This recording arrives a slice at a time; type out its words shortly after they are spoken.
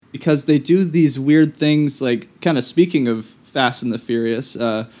because they do these weird things, like, kind of speaking of Fast and the Furious,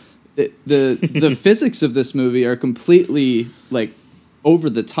 the physics of this movie are completely, like, over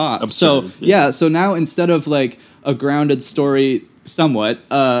the top. Absurd, So now instead of, like, a grounded story somewhat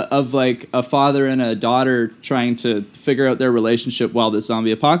of, like, a father and a daughter trying to figure out their relationship while the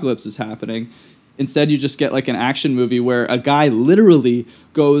zombie apocalypse is happening, instead you just get, like, an action movie where a guy literally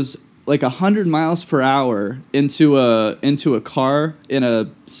goes like 100 miles per hour into a car in a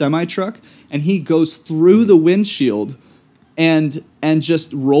semi-truck, and he goes through the windshield and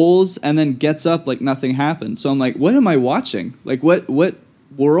just rolls and then gets up like nothing happened. So I'm like, what am I watching? Like, what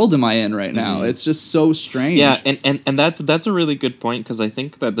world am I in right now? Mm-hmm. It's just so strange. Yeah, and that's a really good point, because I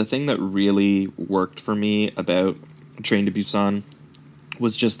think that the thing that really worked for me about Train to Busan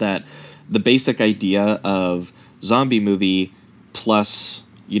was just that the basic idea of zombie movie plus,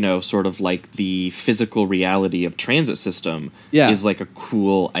 you know, sort of like the physical reality of transit system is like a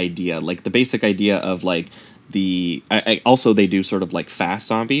cool idea. Like the basic idea of like also they do sort of like fast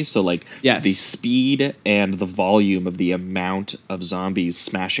zombies, so like the speed and the volume of the amount of zombies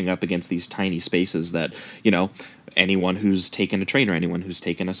smashing up against these tiny spaces that, you know, anyone who's taken a train or anyone who's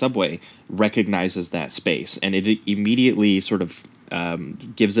taken a subway recognizes that space, and it immediately sort of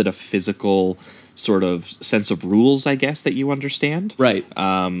gives it a physical sort of sense of rules, I guess, that you understand. Right.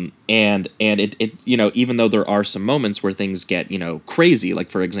 And it you know, even though there are some moments where things get, you know, crazy, like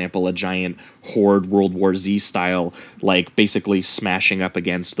for example, a giant horde World War Z style, like basically smashing up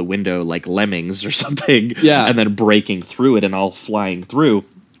against the window like lemmings or something, and then breaking through it and all flying through,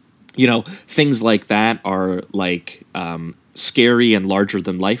 you know, things like that are like scary and larger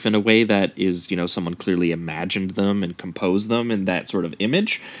than life in a way that is, you know, someone clearly imagined them and composed them in that sort of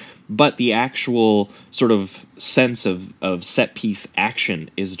image. But the actual sort of sense of set piece action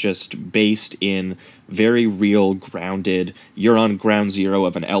is just based in very real, grounded, you're on ground zero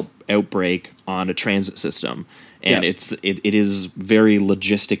of an outbreak on a transit system. And it is very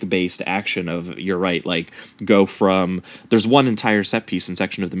logistic based action of, you're right, like go from, there's one entire set piece and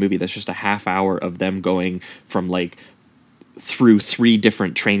section of the movie that's just a half hour of them going from like through 3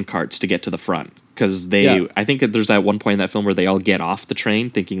 different train carts to get to the front. Because I think that there's that one point in that film where they all get off the train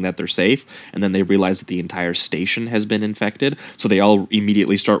thinking that they're safe, and then they realize that the entire station has been infected, so they all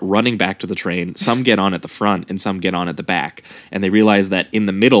immediately start running back to the train. Some get on at the front, and some get on at the back, and they realize that in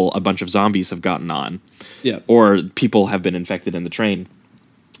the middle, a bunch of zombies have gotten on, or people have been infected in the train.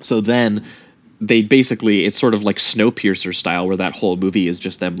 So then they basically, it's sort of like Snowpiercer style, where that whole movie is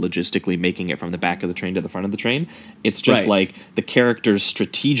just them logistically making it from the back of the train to the front of the train. It's just like the characters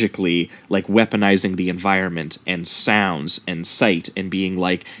strategically like weaponizing the environment and sounds and sight and being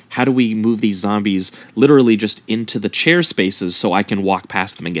like, how do we move these zombies literally just into the chair spaces so I can walk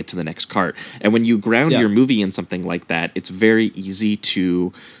past them and get to the next cart? And when you ground your movie in something like that, it's very easy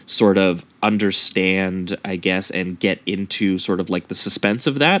to sort of understand, I guess, and get into sort of like the suspense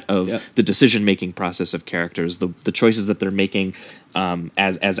of that, of the decision-making process of characters, the choices that they're making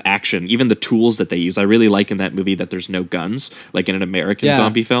as action, even the tools that they use. I really like in that movie that there's no guns, like in an American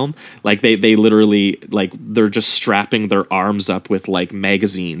zombie film. Like they literally, like, they're just strapping their arms up with like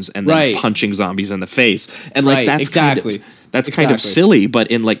magazines and then punching zombies in the face. And like that's kind of silly, but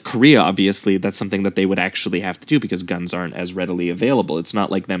in like Korea, obviously, that's something that they would actually have to do because guns aren't as readily available. It's not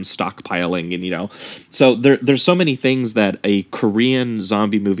like them stockpiling, and you know. So there's so many things that a Korean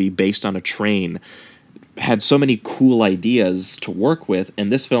zombie movie based on a train had so many cool ideas to work with, and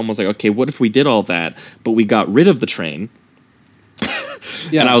this film was like, okay, what if we did all that, but we got rid of the train?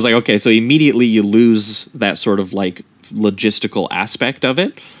 And I was like, okay, so immediately you lose that sort of like logistical aspect of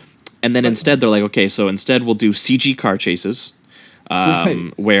it. And then instead they're like, okay, so instead we'll do CG car chases,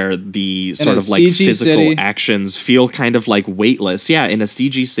 where the sort of like CG physical city. actions feel kind of like weightless. Yeah, in a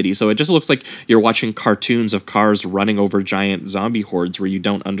CG city. So it just looks like you're watching cartoons of cars running over giant zombie hordes where you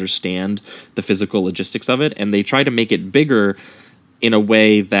don't understand the physical logistics of it. And they try to make it bigger in a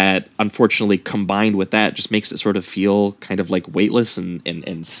way that, unfortunately, combined with that, just makes it sort of feel kind of like weightless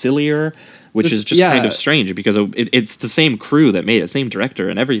and sillier, which is just kind of strange because it's the same crew that made it, same director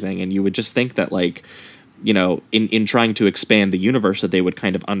and everything, and you would just think that, like, you know, in trying to expand the universe, that they would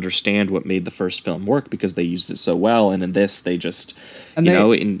kind of understand what made the first film work because they used it so well, and in this they just,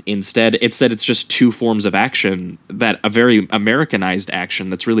 instead it's just 2 forms of action, that a very Americanized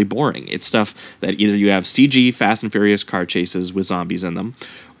action that's really boring. It's stuff that either you have CG Fast and Furious car chases with zombies in them,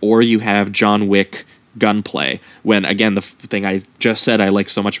 or you have John Wick gunplay, when again the thing I just said I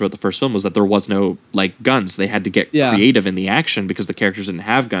liked so much about the first film was that there was no like guns. They had to get creative in the action because the characters didn't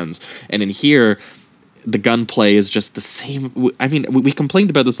have guns, and in here the gunplay is just the same. I mean, we complained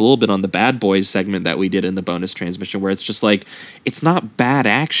about this a little bit on the Bad Boys segment that we did in the bonus transmission, where it's just like, it's not bad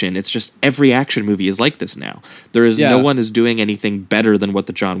action. It's just every action movie is like this now. There is no one is doing anything better than what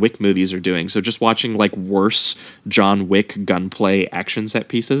the John Wick movies are doing. So just watching like worse John Wick gunplay action set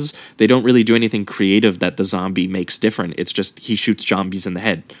pieces, they don't really do anything creative that the zombie makes different. It's just he shoots zombies in the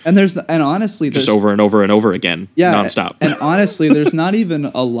head. And honestly, just over and over and over again, nonstop. And honestly, there's not even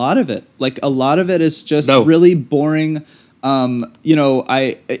a lot of it. Like a lot of it is just really boring.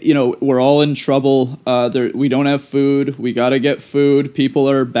 We're all in trouble. We don't have food. We got to get food. People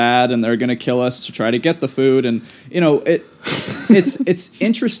are bad and they're going to kill us to try to get the food. And, it's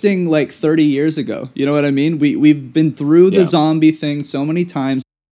interesting like 30 years ago. You know what I mean? We've been through the zombie thing so many times.